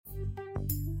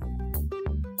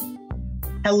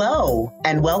Hello,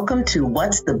 and welcome to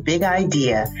What's the Big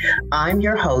Idea? I'm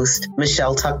your host,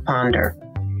 Michelle Tuck Ponder.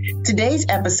 Today's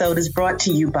episode is brought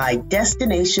to you by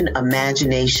Destination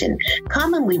Imagination,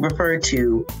 commonly referred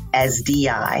to as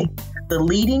DI, the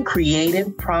leading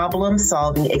creative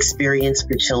problem-solving experience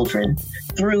for children.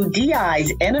 Through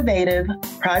DI's innovative,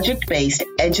 project-based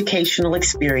educational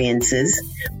experiences,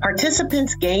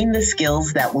 participants gain the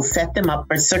skills that will set them up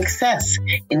for success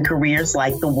in careers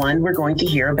like the one we're going to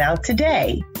hear about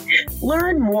today.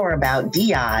 Learn more about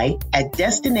DI at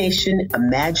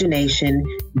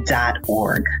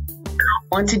destinationimagination.org.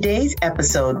 On today's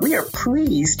episode, we are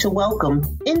pleased to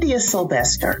welcome India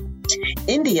Sylvester.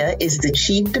 India is the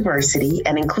Chief Diversity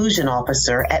and Inclusion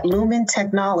Officer at Lumen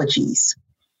Technologies.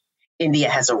 India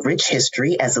has a rich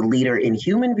history as a leader in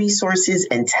human resources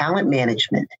and talent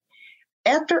management.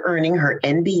 After earning her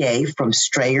MBA from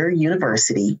Strayer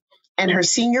University and her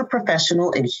Senior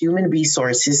Professional in Human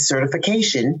Resources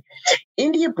certification,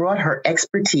 India brought her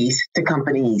expertise to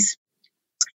companies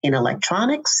in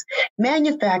electronics,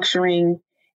 manufacturing,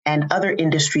 and other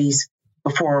industries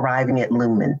before arriving at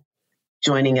Lumen.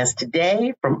 Joining us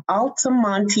today from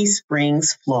Altamonte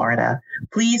Springs, Florida,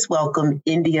 please welcome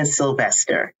India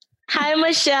Sylvester. Hi,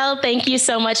 Michelle. Thank you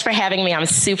so much for having me. I'm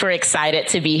super excited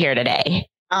to be here today.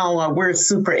 Oh, we're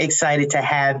super excited to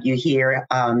have you here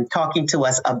talking to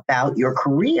us about your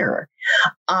career.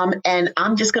 And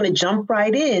I'm just going to jump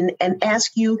right in and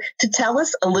ask you to tell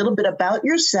us a little bit about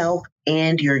yourself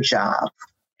and your job.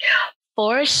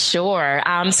 For sure.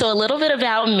 So a little bit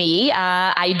about me.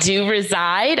 I do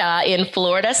reside in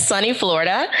Florida, sunny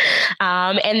Florida.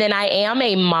 And then I am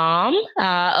a mom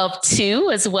of two,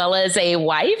 as well as a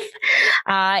wife.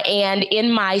 And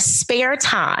in my spare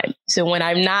time, so when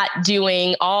I'm not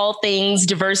doing all things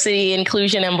diversity,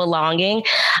 inclusion, and belonging,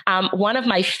 one of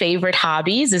my favorite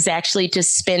hobbies is actually to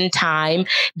spend time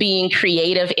being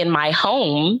creative in my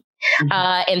home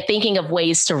and thinking of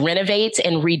ways to renovate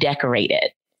and redecorate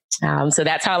it. So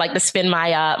that's how I like to spend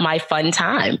my fun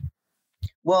time.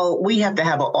 Well, we have to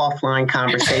have an offline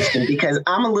conversation because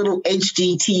I'm a little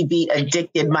HGTV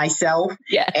addicted myself.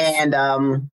 Yes. And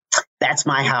that's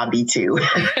my hobby too.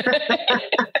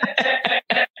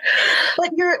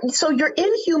 But you're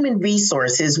in human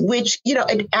resources, which, you know,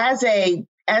 as a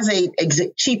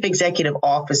chief executive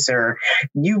officer,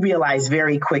 you realize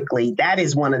very quickly that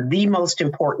is one of the most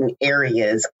important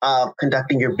areas of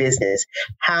conducting your business.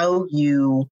 How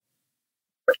you,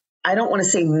 I don't want to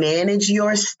say manage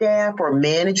your staff or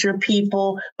manage your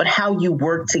people, but how you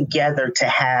work together to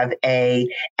have an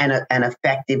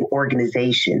effective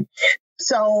organization.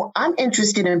 So I'm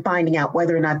interested in finding out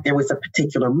whether or not there was a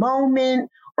particular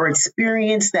moment or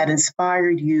experience that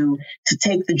inspired you to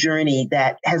take the journey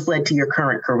that has led to your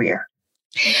current career.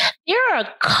 There are a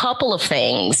couple of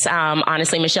things,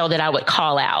 honestly, Michelle, that I would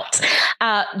call out.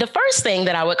 The first thing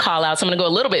that I would call out, so I'm going to go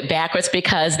a little bit backwards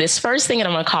because this first thing that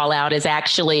I'm going to call out is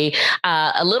actually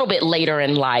a little bit later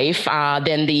in life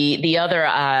than the other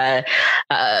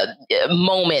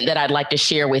moment that I'd like to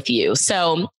share with you.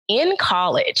 So in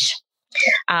college,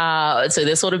 so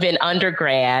this would have been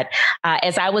undergrad.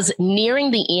 As I was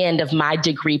nearing the end of my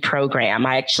degree program,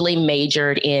 I actually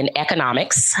majored in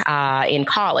economics in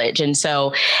college. And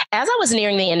so as I was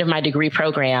nearing the end of my degree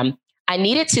program, I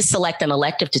needed to select an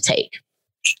elective to take.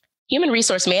 Human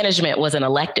resource management was an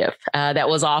elective that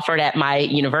was offered at my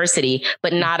university,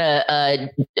 but not a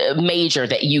major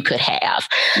that you could have.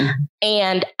 Mm-hmm.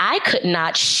 And I could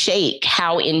not shake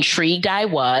how intrigued I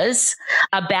was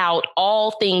about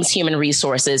all things human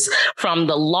resources, from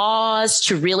the laws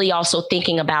to really also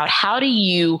thinking about how do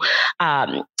you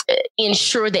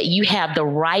ensure that you have the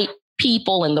right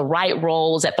people in the right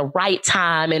roles at the right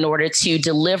time in order to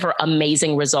deliver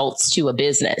amazing results to a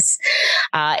business.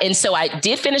 And so I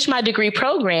did finish my degree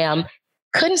program,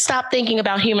 couldn't stop thinking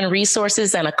about human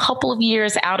resources, and a couple of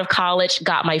years out of college,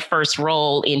 got my first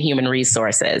role in human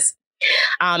resources.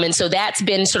 And so that's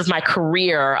been sort of my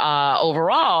career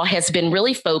overall, has been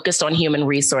really focused on human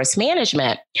resource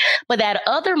management. But that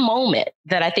other moment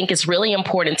that I think is really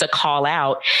important to call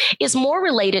out is more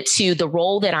related to the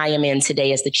role that I am in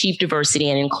today as the Chief Diversity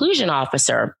and Inclusion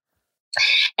Officer.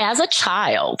 As a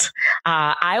child,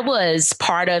 I was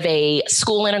part of a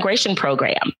school integration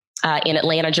program in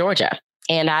Atlanta, Georgia.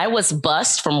 And I was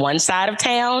bused from one side of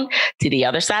town to the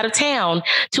other side of town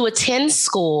to attend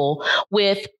school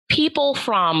with people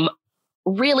from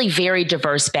really very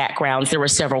diverse backgrounds. There were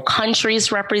several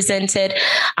countries represented,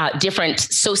 different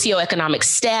socioeconomic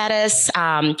status,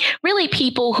 really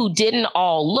people who didn't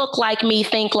all look like me,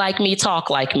 think like me, talk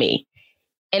like me.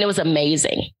 And it was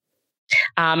amazing.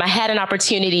 I had an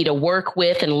opportunity to work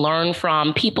with and learn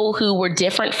from people who were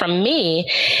different from me.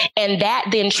 And that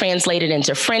then translated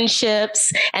into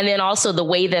friendships. And then also the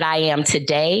way that I am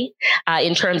today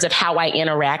in terms of how I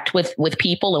interact with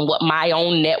people and what my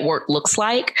own network looks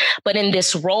like. But in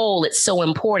this role, it's so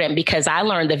important because I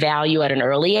learned the value at an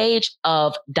early age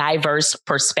of diverse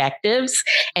perspectives.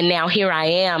 And now here I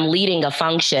am leading a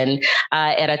function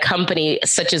at a company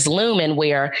such as Lumen,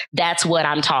 where that's what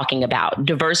I'm talking about.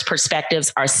 Diverse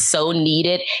perspectives are so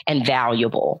needed and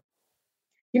valuable.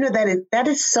 That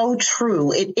is so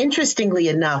true. Interestingly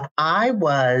enough, I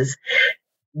was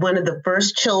one of the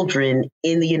first children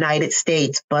in the United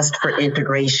States bused for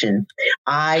integration.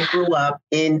 I grew up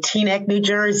in Teaneck, New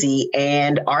Jersey,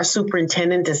 and our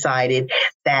superintendent decided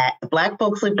that the Black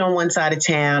folks lived on one side of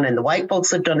town and the white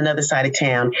folks lived on another side of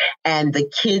town, and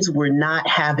the kids were not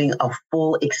having a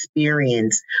full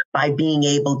experience by being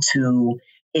able to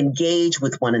engage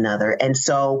with one another. And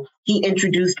so he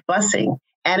introduced busing,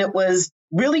 and it was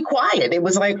really quiet. It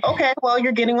was like, okay, well,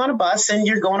 you're getting on a bus and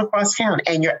you're going across town.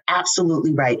 And you're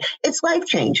absolutely right. It's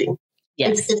life-changing.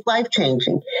 Yes. It's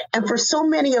life-changing. And for so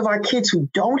many of our kids who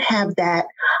don't have that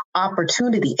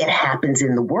opportunity, it happens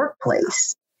in the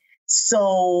workplace.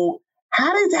 So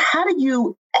how do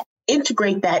you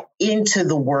integrate that into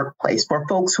the workplace for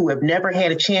folks who have never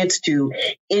had a chance to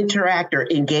interact or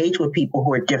engage with people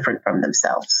who are different from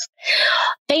themselves?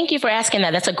 Thank you for asking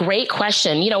that. That's a great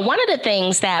question. One of the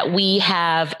things that we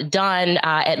have done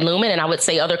at Lumen, and I would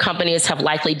say other companies have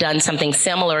likely done something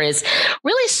similar, is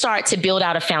really start to build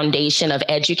out a foundation of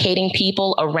educating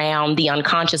people around the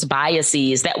unconscious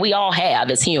biases that we all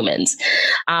have as humans.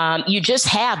 You just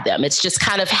have them. It's just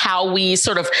kind of how we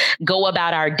sort of go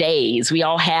about our days. We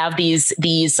all have these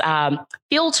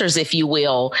filters, if you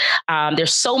will.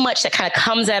 There's so much that kind of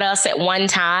comes at us at one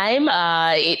time,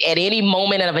 at any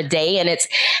moment of a day. And it's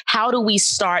how do we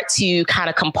start to kind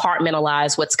of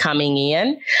compartmentalize what's coming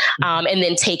in and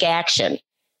then take action?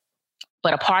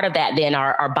 But a part of that then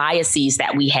are biases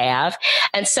that we have.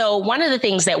 And so one of the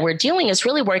things that we're doing is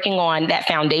really working on that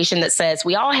foundation that says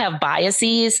we all have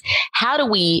biases. How do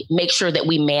we make sure that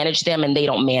we manage them and they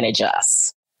don't manage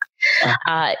us?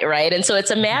 Right. And so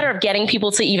it's a matter of getting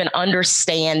people to even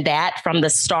understand that from the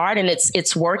start, and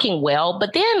it's working well,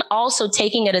 but then also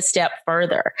taking it a step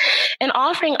further and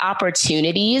offering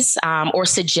opportunities or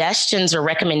suggestions or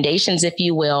recommendations, if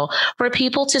you will, for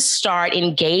people to start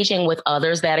engaging with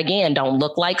others that, again, don't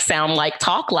look like, sound like,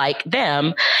 talk like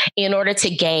them in order to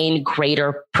gain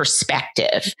greater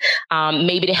perspective,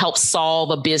 maybe to help solve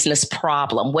a business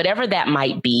problem, whatever that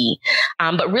might be.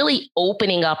 But really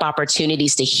opening up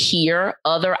opportunities to hear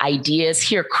other ideas,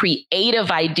 hear creative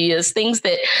ideas, things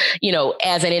that,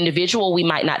 as an individual, we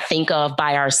might not think of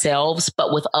by ourselves,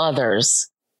 but with others,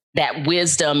 that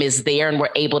wisdom is there and we're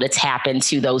able to tap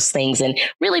into those things and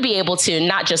really be able to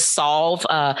not just solve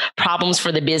problems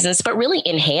for the business, but really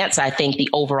enhance, I think, the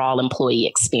overall employee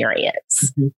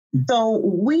experience. Mm-hmm. So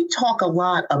we talk a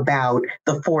lot about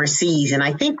the 4 C's, and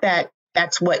I think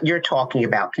that's what you're talking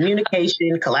about.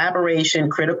 Communication, collaboration,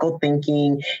 critical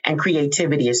thinking, and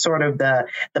creativity is sort of the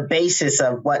basis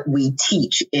of what we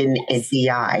teach in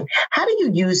DI. How do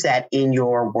you use that in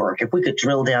your work? If we could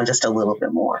drill down just a little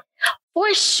bit more.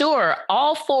 For sure.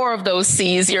 All 4 of those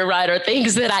C's, you're right, are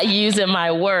things that I use in my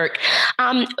work.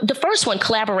 The first one,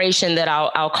 collaboration, that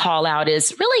I'll call out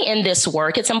is really in this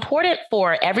work. It's important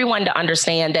for everyone to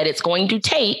understand that it's going to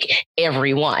take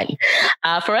everyone.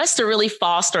 For us to really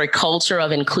foster a culture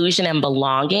of inclusion and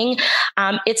belonging,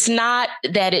 it's not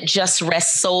that it just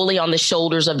rests solely on the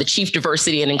shoulders of the Chief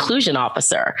Diversity and Inclusion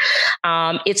Officer.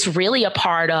 It's really a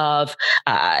part of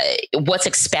what's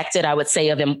expected, I would say,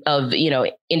 of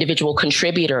individual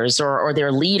contributors or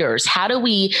their leaders. How do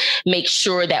we make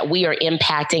sure that we are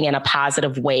impacting in a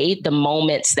positive way the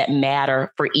moments that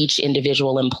matter for each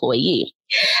individual employee?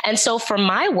 And so for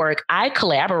my work, I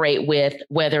collaborate with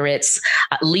whether it's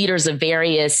leaders of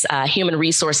various human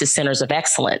resources centers of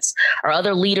excellence or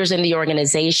other leaders in the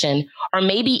organization, or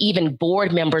maybe even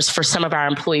board members for some of our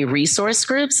employee resource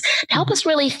groups to help us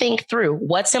really think through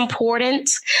what's important,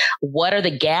 what are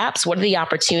the gaps, what are the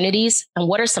opportunities, and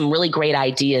what are some really great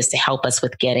ideas to help us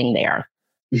with getting there.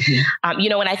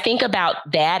 Mm-hmm. When I think about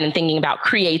that and thinking about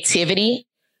creativity,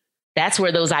 that's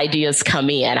where those ideas come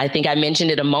in. I think I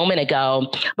mentioned it a moment ago,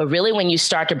 but really when you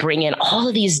start to bring in all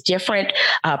of these different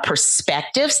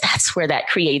perspectives, that's where that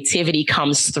creativity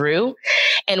comes through.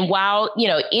 And while,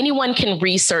 anyone can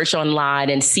research online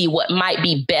and see what might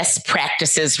be best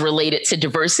practices related to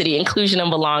diversity, inclusion, and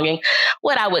belonging,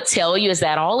 what I would tell you is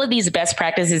that all of these best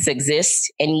practices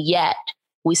exist, and yet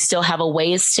We still have a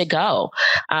ways to go.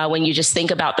 When you just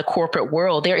think about the corporate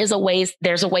world, there's a way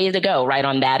to go right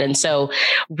on that. And so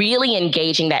really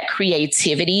engaging that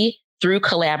creativity through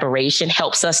collaboration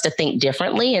helps us to think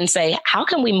differently and say, how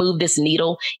can we move this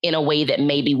needle in a way that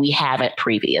maybe we haven't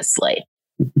previously?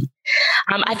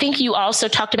 I think you also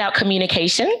talked about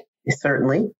communication.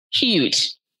 Certainly.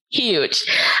 Huge.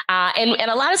 And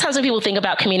a lot of times when people think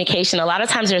about communication, a lot of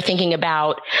times they're thinking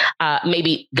about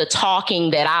maybe the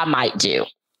talking that I might do.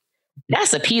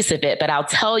 That's a piece of it. But I'll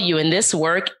tell you, in this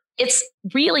work, it's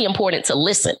really important to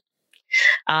listen.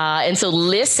 And so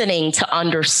listening to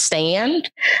understand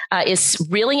is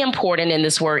really important in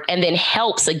this work, and then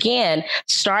helps, again,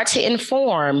 start to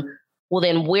inform, well,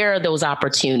 then where are those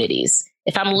opportunities?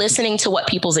 If I'm listening to what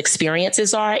people's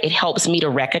experiences are, it helps me to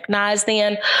recognize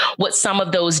then what some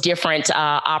of those different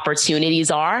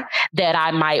opportunities are that I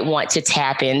might want to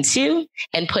tap into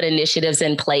and put initiatives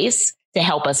in place to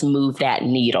help us move that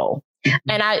needle.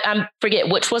 And I forget,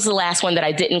 which was the last one that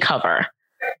I didn't cover?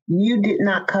 You did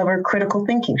not cover critical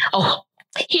thinking. Oh,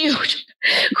 huge.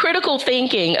 Critical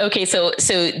thinking. Okay, so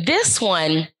this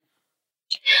one,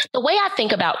 the way I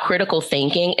think about critical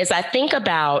thinking is I think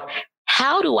about,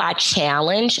 how do I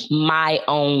challenge my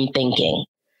own thinking?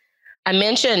 I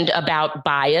mentioned about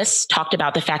bias, talked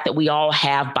about the fact that we all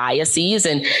have biases.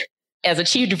 And as a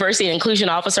Chief Diversity and Inclusion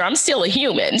Officer, I'm still a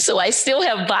human. So I still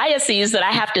have biases that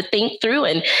I have to think through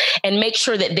and make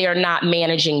sure that they're not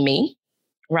managing me.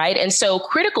 Right. And so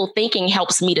critical thinking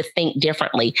helps me to think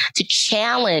differently, to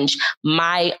challenge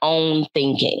my own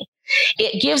thinking.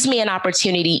 It gives me an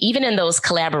opportunity, even in those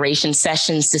collaboration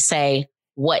sessions, to say,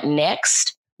 what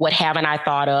next? What haven't I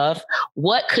thought of?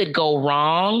 What could go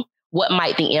wrong? What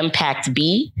might the impact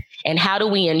be? And how do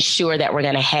we ensure that we're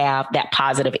going to have that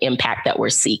positive impact that we're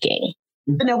seeking?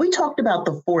 Now, we talked about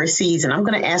the 4 C's, and I'm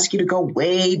going to ask you to go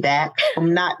way back,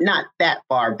 from not that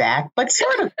far back, but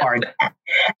sort of far back.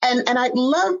 And I'd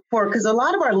love because a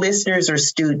lot of our listeners are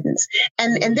students,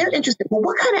 and they're interested. Well,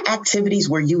 what kind of activities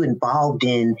were you involved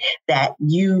in that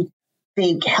you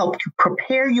think helped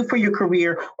prepare you for your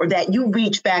career, or that you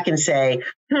reach back and say,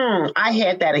 I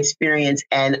had that experience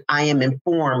and I am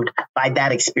informed by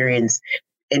that experience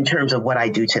in terms of what I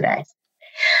do today?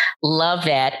 Love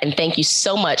that. And thank you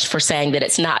so much for saying that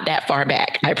it's not that far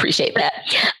back. I appreciate that.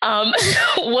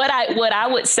 What I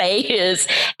would say is,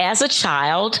 as a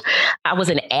child, I was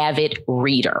an avid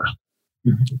reader.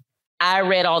 Mm-hmm. I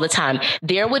read all the time.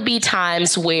 There would be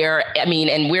times where,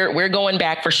 and we're going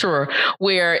back for sure,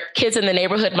 where kids in the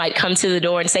neighborhood might come to the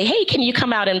door and say, hey, can you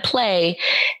come out and play?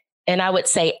 And I would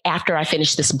say, after I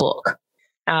finish this book.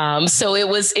 So it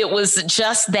was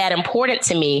just that important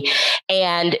to me.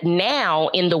 And now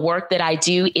in the work that I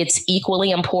do, it's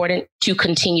equally important to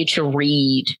continue to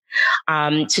read,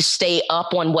 to stay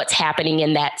up on what's happening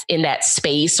in that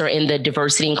space or in the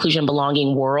diversity, inclusion,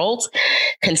 belonging world.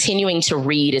 Continuing to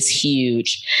read is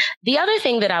huge. The other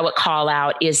thing that I would call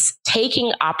out is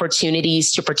taking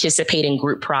opportunities to participate in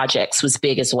group projects was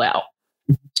big as well.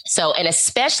 So, and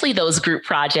especially those group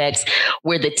projects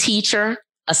where the teacher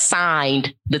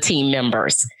assigned the team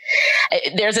members.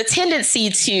 There's a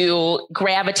tendency to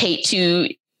gravitate to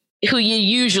who you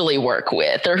usually work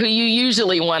with or who you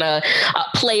usually want to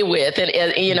play with, and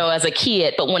as a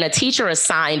kid. But when a teacher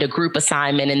assigned a group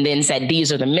assignment and then said,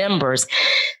 these are the members,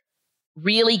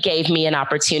 really gave me an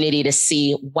opportunity to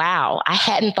see, wow, I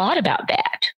hadn't thought about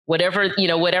that. Whatever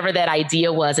that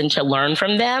idea was, and to learn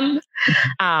from them.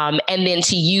 And then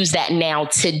to use that now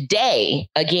today,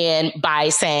 again, by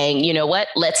saying, you know what,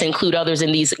 let's include others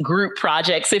in these group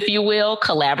projects, if you will,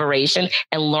 collaboration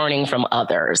and learning from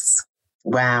others.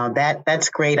 Wow, that's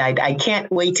great. I can't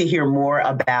wait to hear more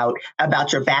about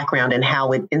your background and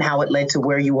how it led to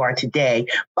where you are today.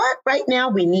 But right now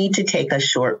we need to take a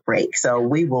short break. So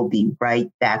we will be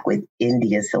right back with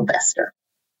India Sylvester.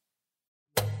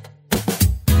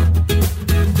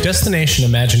 Destination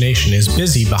Imagination is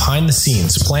busy behind the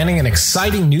scenes planning an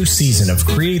exciting new season of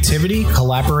creativity,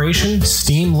 collaboration,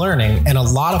 STEAM learning, and a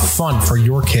lot of fun for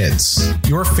your kids.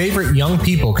 Your favorite young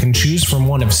people can choose from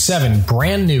one of 7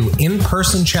 brand new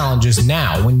in-person challenges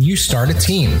now when you start a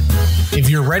team. If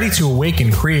you're ready to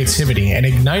awaken creativity and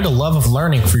ignite a love of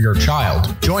learning for your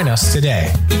child, join us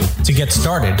today. To get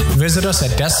started, visit us at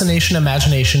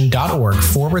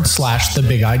destinationimagination.org/The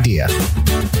Big Idea.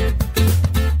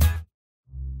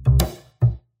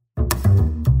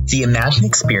 The Imagine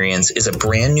Experience is a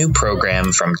brand new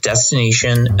program from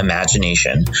Destination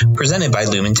Imagination, presented by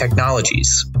Lumen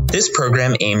Technologies. This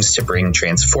program aims to bring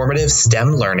transformative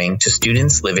STEM learning to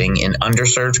students living in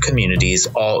underserved communities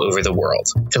all over the world.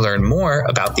 To learn more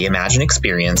about the Imagine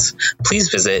Experience, please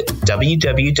visit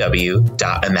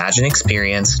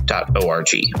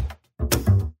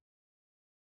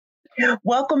www.imagineexperience.org.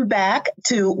 Welcome back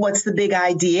to What's the Big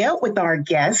Idea with our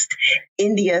guest,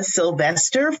 India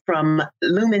Sylvester from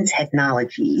Lumen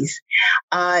Technologies.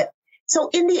 So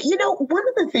India, one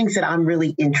of the things that I'm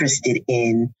really interested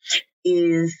in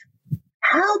is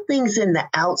how things in the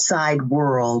outside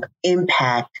world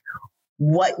impact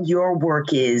what your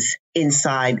work is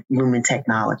inside Lumen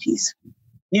Technologies.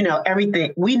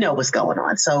 Everything, we know what's going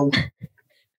on. So,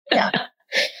 yeah.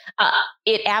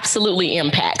 It absolutely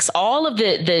impacts all of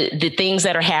the things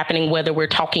that are happening, whether we're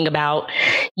talking about,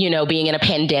 being in a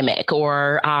pandemic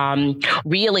or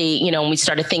really, when we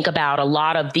start to think about a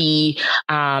lot of the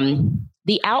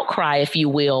outcry, if you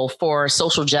will, for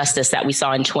social justice that we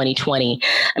saw in 2020.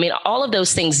 I mean, all of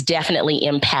those things definitely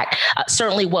impact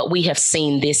certainly what we have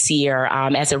seen this year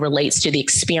as it relates to the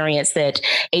experience that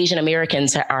Asian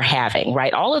Americans are having,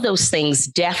 right? All of those things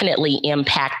definitely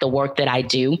impact the work that I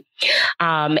do.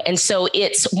 And so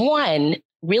it's one,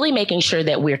 really making sure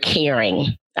that we're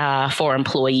caring for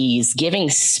employees, giving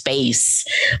space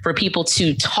for people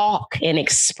to talk and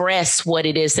express what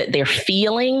it is that they're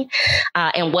feeling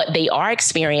and what they are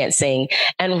experiencing,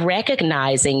 and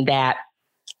recognizing that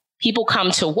people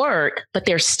come to work, but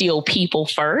they're still people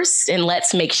first. And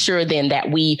let's make sure then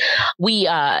that we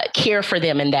care for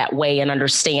them in that way and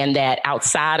understand that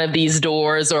outside of these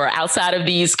doors or outside of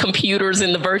these computers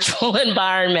in the virtual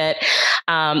environment,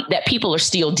 that people are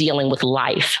still dealing with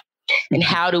life. And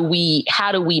how do we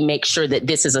make sure that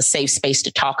this is a safe space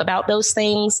to talk about those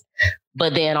things,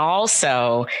 but then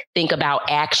also think about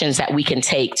actions that we can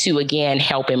take to, again,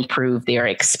 help improve their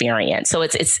experience. So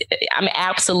I'm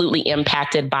absolutely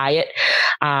impacted by it.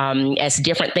 As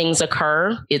different things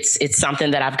occur, it's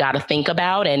something that I've got to think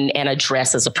about and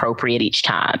address as appropriate each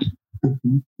time.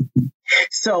 Mm-hmm.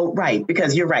 So, right,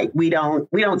 because you're right. We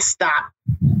don't stop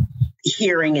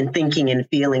hearing and thinking and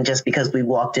feeling just because we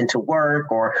walked into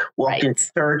work or walked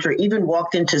into church or even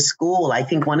walked into school. I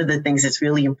think one of the things that's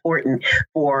really important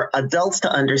for adults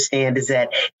to understand is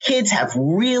that kids have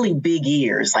really big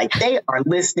ears. Like, they are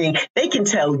listening. They can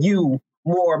tell you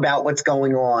more about what's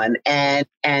going on and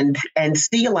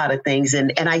see a lot of things.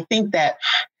 And I think that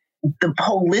the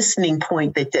whole listening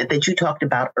point that you talked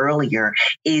about earlier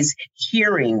is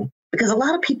hearing, because a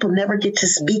lot of people never get to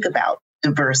speak about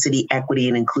diversity, equity,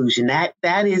 and inclusion. That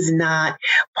is not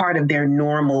part of their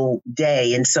normal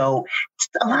day. And so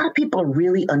a lot of people are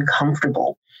really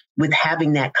uncomfortable with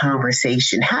having that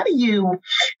conversation. How do you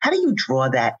draw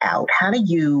that out? How do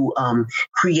you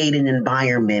create an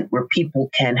environment where people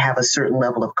can have a certain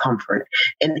level of comfort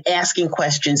in asking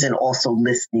questions and also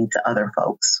listening to other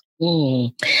folks?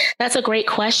 That's a great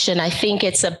question. I think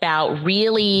it's about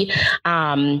really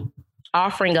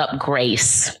offering up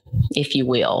grace, if you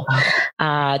will,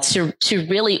 to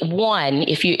really, one,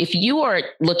 if you are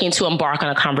looking to embark on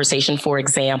a conversation, for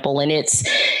example, and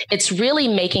it's really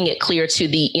making it clear to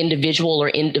the individual or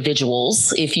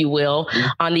individuals, if you will,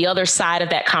 on the other side of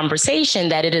that conversation,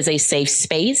 that it is a safe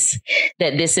space,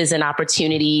 that this is an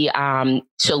opportunity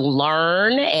to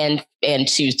learn and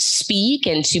to speak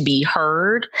and to be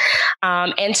heard,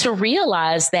 and to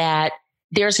realize that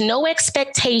there's no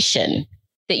expectation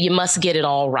that you must get it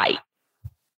all right.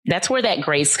 That's where that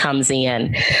grace comes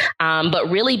in. But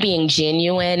really being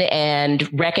genuine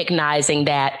and recognizing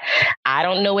that I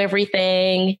don't know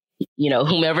everything.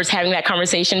 Whomever's having that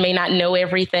conversation may not know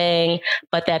everything,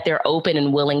 but that they're open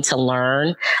and willing to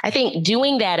learn. I think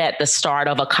doing that at the start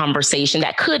of a conversation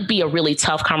that could be a really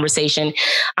tough conversation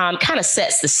kind of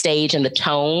sets the stage and the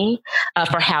tone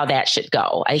for how that should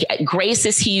go. Grace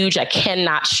is huge. I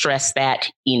cannot stress that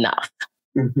enough.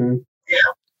 Mm-hmm.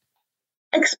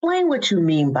 Explain what you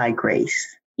mean by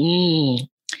grace. I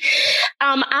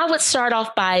would start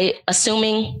off by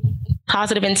assuming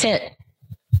positive intent.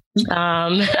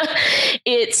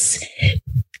 It's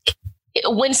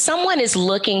when someone is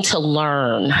looking to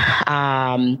learn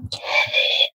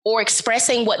or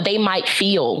expressing what they might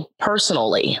feel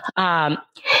personally.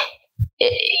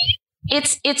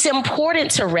 It's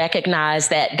important to recognize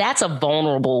that that's a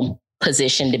vulnerable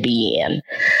position to be in.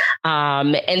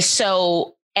 And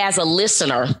so as a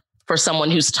listener for someone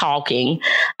who's talking,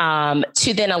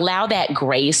 to then allow that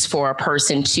grace for a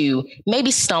person to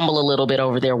maybe stumble a little bit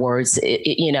over their words,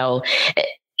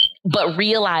 but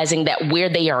realizing that where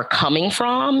they are coming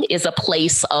from is a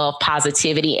place of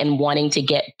positivity and wanting to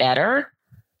get better.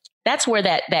 That's where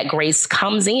that grace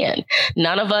comes in.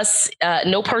 None of us,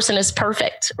 no person is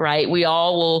perfect, right? We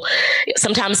all will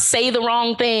sometimes say the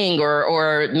wrong thing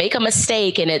or make a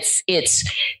mistake. And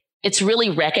it's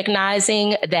really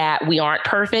recognizing that we aren't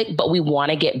perfect, but we want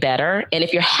to get better. And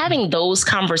if you're having those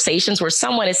conversations where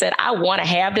someone has said, I want to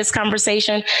have this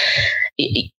conversation,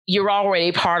 you're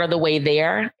already part of the way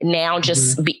there. Now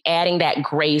just be adding that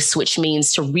grace, which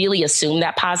means to really assume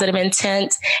that positive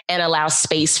intent and allow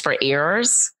space for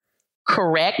errors.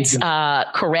 Correct,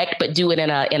 but do it in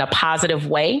a positive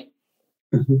way,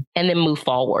 and then move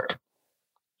forward.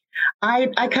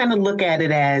 I kind of look at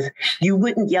it as you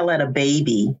wouldn't yell at a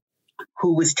baby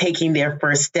who was taking their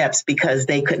first steps because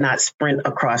they could not sprint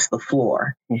across the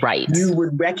floor. Right. You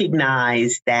would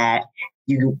recognize that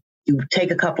you take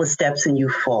a couple of steps and you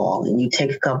fall, and you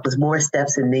take a couple of more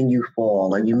steps and then you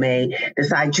fall, or you may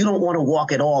decide you don't want to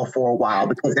walk at all for a while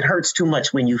because it hurts too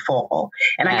much when you fall.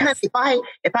 And yes.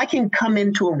 If I can come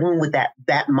into a room with that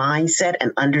mindset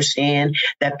and understand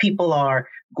that people are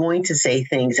going to say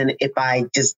things, and if I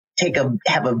just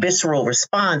have a visceral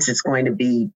response, it's going to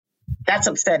be, that's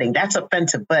upsetting, that's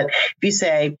offensive. But if you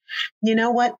say, you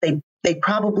know what, they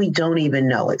probably don't even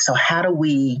know it. So how do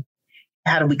we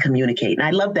communicate? And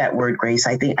I love that word, Grace.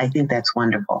 I think that's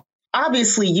wonderful.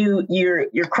 Obviously,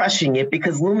 you're crushing it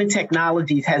because Lumen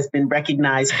Technologies has been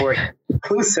recognized for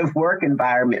inclusive work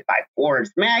environment by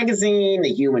Forbes magazine, the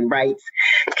Human Rights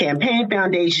Campaign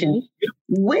Foundation.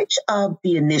 Which of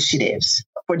the initiatives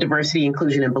for diversity,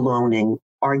 inclusion, and belonging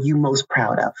are you most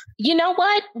proud of? You know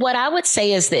what? What I would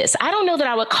say is this. I don't know that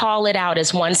I would call it out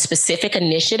as one specific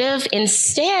initiative.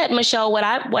 Instead, Michelle, what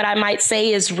I might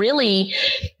say is really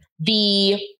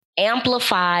the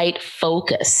amplified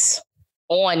focus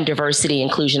on diversity,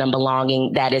 inclusion, and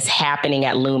belonging that is happening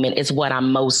at Lumen is what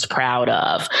I'm most proud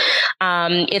of.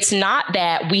 It's not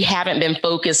that we haven't been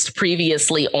focused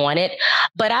previously on it,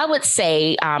 but I would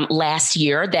say last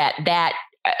year that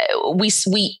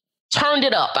we turned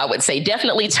it up, I would say,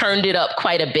 definitely turned it up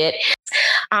quite a bit.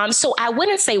 So I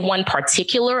wouldn't say one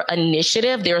particular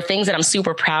initiative. There are things that I'm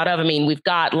super proud of. I mean, we've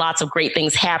got lots of great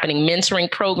things happening,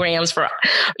 mentoring programs for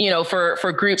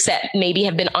groups that maybe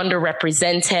have been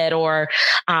underrepresented, or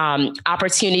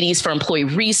opportunities for employee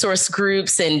resource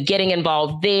groups and getting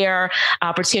involved there,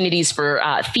 opportunities for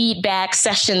feedback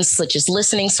sessions such as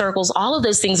listening circles. All of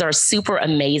those things are super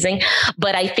amazing,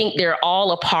 but I think they're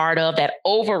all a part of that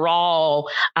overall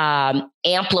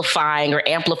amplifying or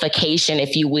amplification,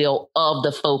 if you will, of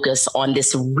the focus on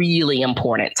this really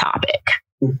important topic.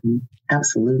 Mm-hmm.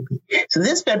 Absolutely. So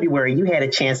this February, you had a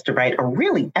chance to write a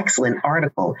really excellent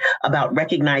article about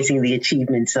recognizing the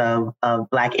achievements of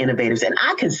Black innovators. And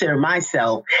I consider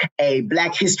myself a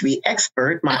Black history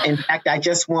expert. In fact, I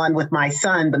just won with my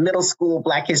son the middle school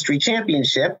Black History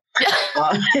Championship.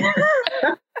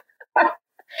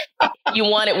 You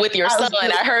won it with your son.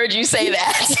 I heard you say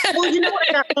that. Well, you know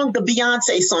what? I sung the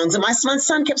Beyonce songs, and my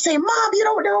son kept saying, "Mom, you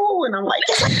don't know." And I'm like,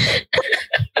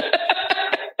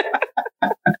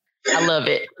 I love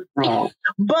it.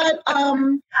 But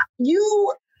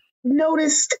you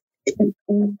noticed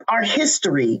our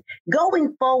history.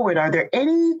 Going forward, are there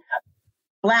any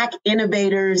Black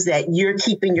innovators that you're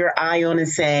keeping your eye on and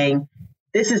saying,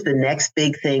 this is the next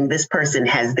big thing, this person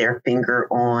has their finger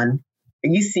on? Are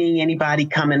you seeing anybody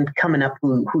coming up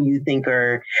who you think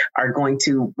we're going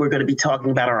to be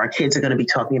talking about, or our kids are going to be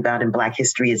talking about in Black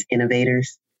history as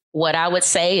innovators? What I would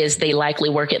say is they likely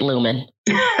work at Lumen.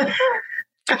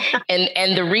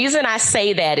 And the reason I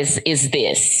say that is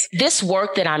this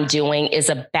work that I'm doing is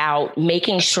about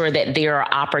making sure that there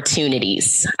are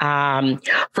opportunities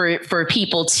for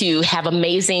people to have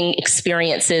amazing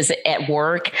experiences at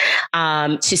work,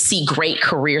 to see great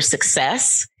career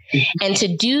success. And to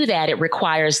do that, it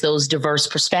requires those diverse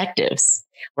perspectives,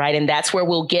 right? And that's where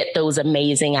we'll get those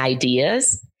amazing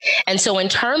ideas. And so in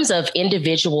terms of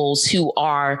individuals who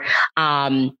are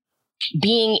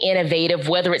being innovative,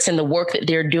 whether it's in the work that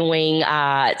they're doing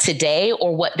today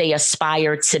or what they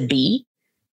aspire to be,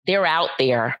 they're out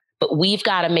there. But we've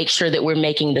got to make sure that we're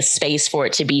making the space for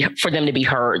them to be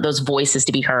heard, those voices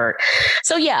to be heard.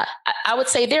 So yeah, I would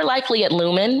say they're likely at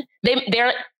Lumen.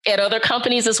 They're at other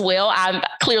companies as well. I'm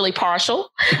clearly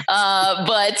partial,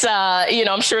 but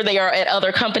I'm sure they are at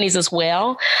other companies as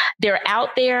well. They're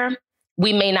out there.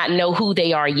 We may not know who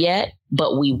they are yet,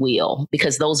 but we will,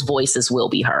 because those voices will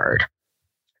be heard.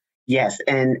 Yes,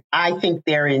 and I think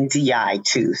they're in DI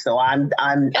too. So I'm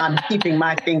keeping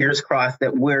my fingers crossed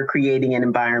that we're creating an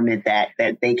environment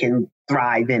that they can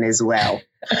thrive in as well.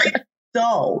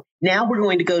 So now we're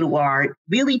going to go to our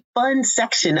really fun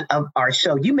section of our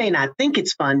show. You may not think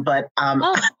it's fun, but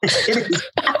it is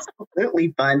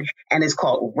absolutely fun. And it's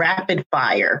called Rapid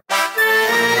Fire.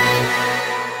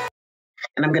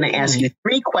 And I'm going to ask you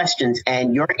 3 questions,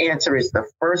 and your answer is the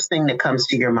first thing that comes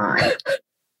to your mind.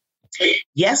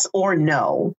 Yes or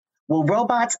no, will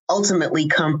robots ultimately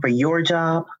come for your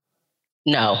job?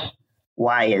 No.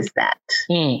 Why is that?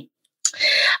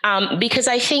 Because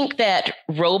I think that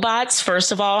robots,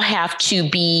 first of all, have to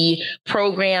be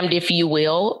programmed, if you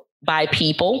will, by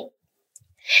people.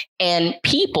 And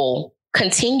people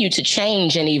continue to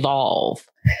change and evolve.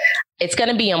 It's going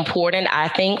to be important, I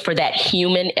think, for that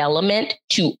human element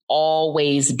to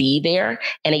always be there.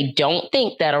 And I don't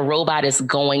think that a robot is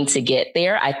going to get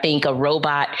there. I think a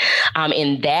robot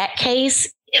in that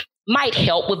case might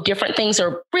help with different things,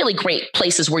 or really great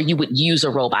places where you would use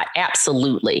a robot.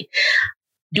 Absolutely.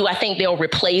 Do I think they'll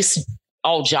replace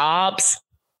all jobs?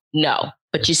 No.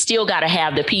 But you still got to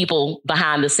have the people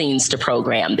behind the scenes to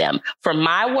program them. For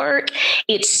my work,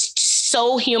 it's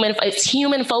so human. It's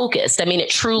human focused. I mean, it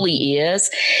truly is.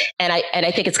 And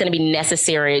I think it's going to be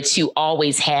necessary to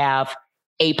always have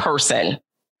a person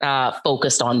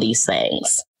focused on these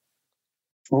things.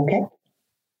 Okay.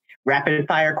 Rapid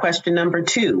fire question number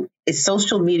 2. Is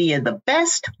social media the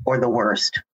best or the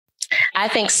worst? I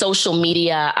think social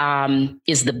media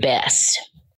is the best.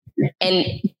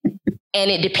 And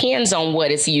it depends on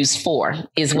what it's used for,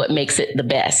 is what makes it the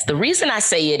best. The reason I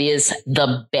say it is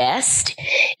the best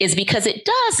is because it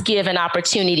does give an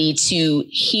opportunity to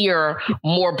hear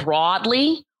more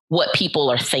broadly what people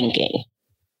are thinking.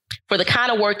 For the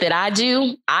kind of work that I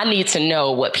do, I need to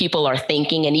know what people are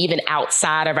thinking, and even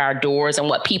outside of our doors, and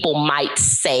what people might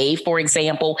say, for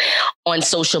example, on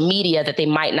social media that they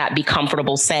might not be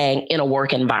comfortable saying in a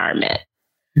work environment.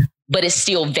 But it's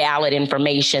still valid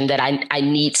information that I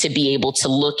need to be able to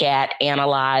look at,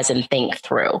 analyze, and think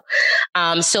through.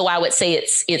 So I would say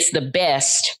it's the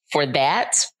best for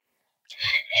that.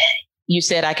 You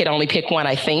said I could only pick one,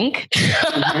 I think.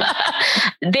 Mm-hmm.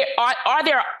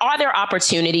 Are there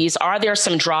opportunities? Are there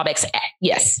some drawbacks?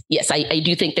 Yes, I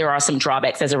do think there are some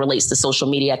drawbacks as it relates to social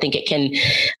media. I think it can,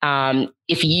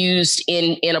 if used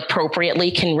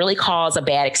inappropriately, can really cause a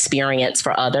bad experience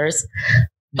for others.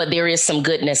 But there is some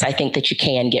goodness, I think, that you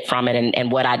can get from it.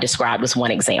 And what I described was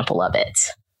one example of it.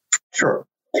 Sure.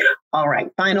 All right.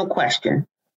 Final question.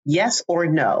 Yes or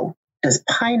no? Does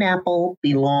pineapple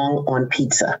belong on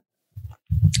pizza?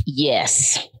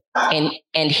 Yes. And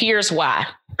here's why.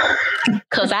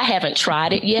 Because I haven't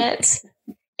tried it yet,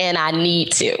 and I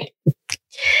need to.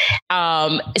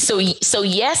 So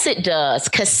yes, it does.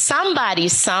 Because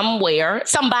somebody's,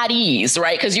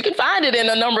 right? Because you can find it in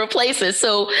a number of places.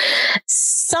 So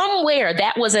somewhere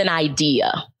that was an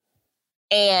idea.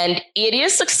 And it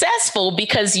is successful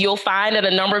because you'll find at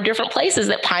a number of different places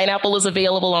that pineapple is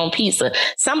available on pizza.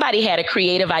 Somebody had a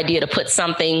creative idea to put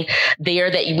something there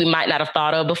that we might not have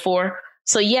thought of before.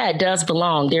 So yeah, it does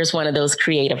belong. There's one of those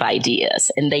creative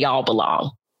ideas, and they all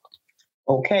belong.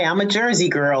 Okay, I'm a Jersey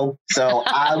girl, so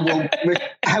I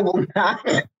will not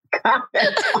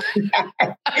comment on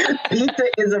that. Pizza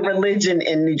is a religion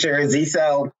in New Jersey,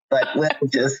 but we'll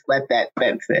just let that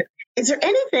fence it. Is there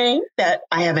anything that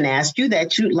I haven't asked you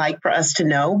that you'd like for us to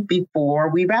know before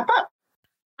we wrap up?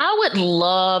 I would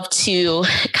love to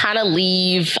kind of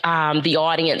leave the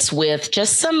audience with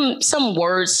just some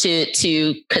words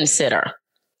to consider.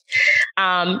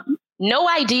 No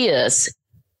ideas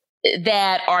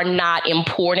that are not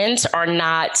important, are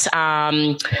not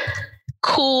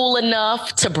cool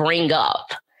enough to bring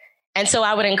up. And so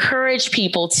I would encourage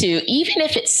people to, even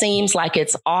if it seems like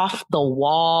it's off the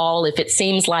wall, if it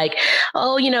seems like,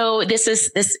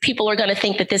 this people are going to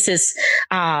think that this is,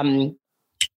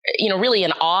 really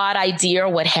an odd idea or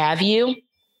what have you.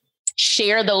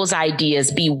 Share those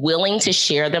ideas, be willing to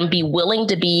share them, be willing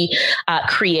to be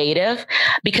creative,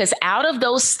 because out of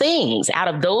those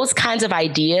kinds of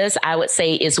ideas, I would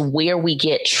say is where we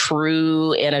get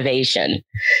true innovation.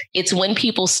 It's when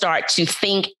people start to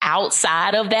think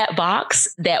outside of that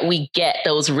box that we get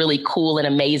those really cool and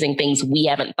amazing things we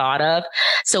haven't thought of.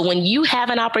 So when you have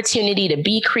an opportunity to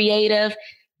be creative,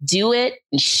 do it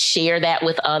and share that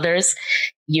with others.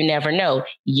 You never know.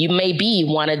 You may be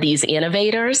one of these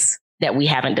innovators that we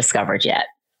haven't discovered yet.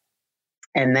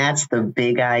 And that's the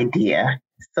big idea.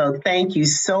 So thank you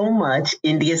so much,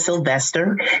 India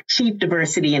Sylvester, Chief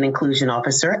Diversity and Inclusion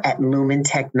Officer at Lumen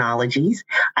Technologies.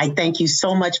 I thank you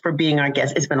so much for being our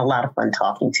guest. It's been a lot of fun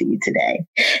talking to you today.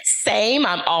 Same.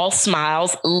 I'm all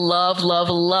smiles.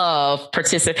 Love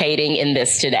participating in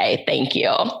this today. Thank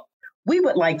you. We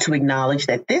would like to acknowledge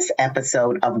that this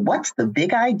episode of What's the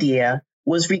Big Idea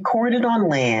was recorded on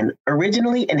land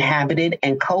originally inhabited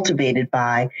and cultivated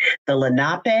by the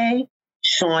Lenape,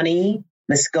 Shawnee,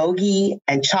 Muskogee,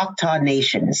 and Choctaw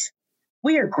nations.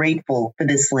 We are grateful for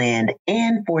this land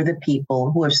and for the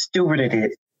people who have stewarded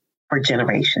it for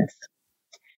generations.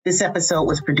 This episode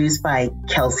was produced by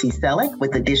Kelsey Selleck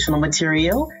with additional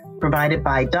material provided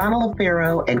by Donald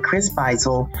O'Farrow and Chris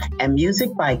Beisel and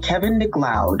music by Kevin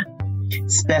MacLeod.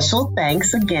 Special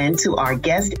thanks again to our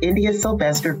guest, India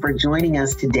Sylvester, for joining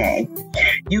us today.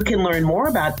 You can learn more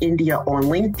about India on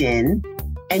LinkedIn,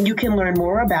 and you can learn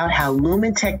more about how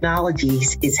Lumen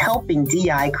Technologies is helping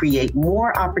DI create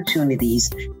more opportunities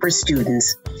for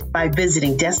students by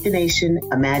visiting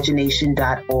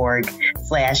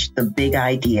destinationimagination.org/the big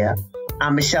idea.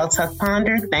 I'm Michelle Tuck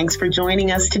Ponder. Thanks for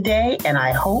joining us today, and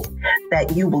I hope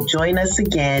that you will join us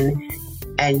again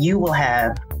and you will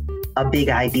have a big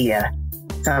idea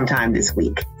sometime this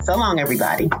week. So long,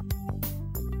 everybody.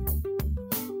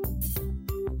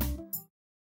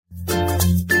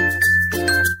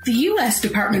 The U.S.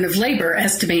 Department of Labor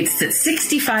estimates that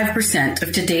 65%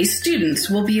 of today's students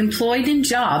will be employed in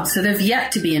jobs that have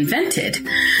yet to be invented.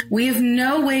 We have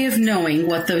no way of knowing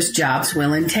what those jobs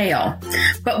will entail,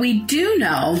 but we do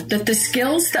know that the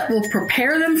skills that will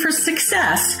prepare them for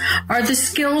success are the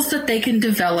skills that they can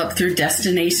develop through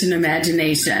Destination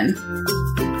Imagination.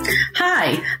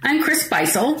 Hi, I'm Chris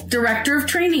Beisel, Director of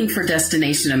Training for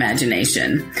Destination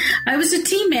Imagination. I was a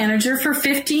team manager for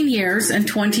 15 years and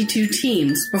 22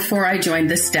 teams before I joined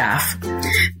the staff.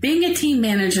 Being a team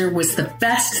manager was the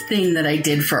best thing that I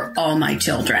did for all my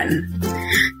children.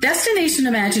 Destination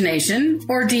Imagination,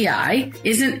 or DI,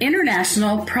 is an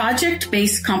international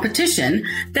project-based competition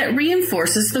that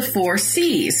reinforces the 4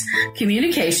 C's: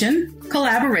 communication,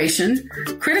 collaboration,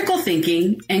 critical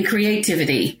thinking, and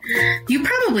creativity. You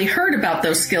probably heard about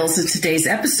those skills in today's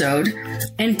episode,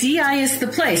 and DI is the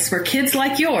place where kids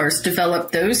like yours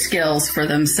develop those skills for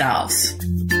themselves.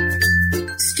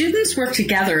 Students work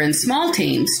together in small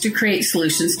teams to create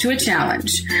solutions to a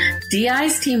challenge.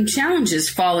 DI's team challenges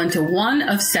fall into one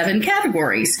of 7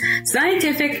 categories: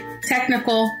 scientific,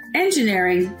 technical,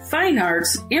 engineering, fine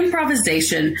arts,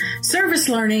 improvisation, service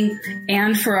learning,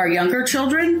 and for our younger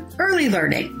children, early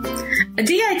learning. A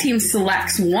DI team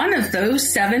selects one of those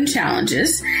 7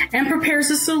 challenges and prepares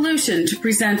a solution to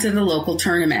present at a local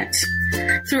tournament.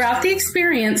 Throughout the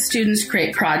experience, students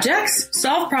create projects,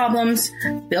 solve problems,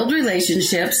 build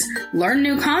relationships, learn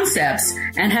new concepts,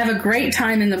 and have a great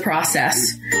time in the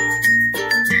process.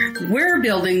 We're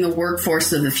building the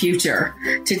workforce of the future.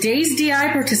 Today's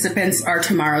DI participants are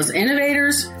tomorrow's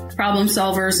innovators, problem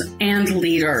solvers, and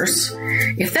leaders.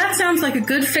 If that sounds like a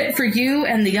good fit for you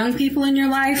and the young people in your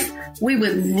life, we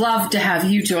would love to have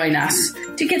you join us.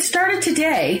 To get started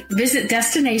today, visit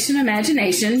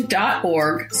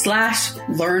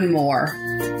destinationimagination.org/learn more.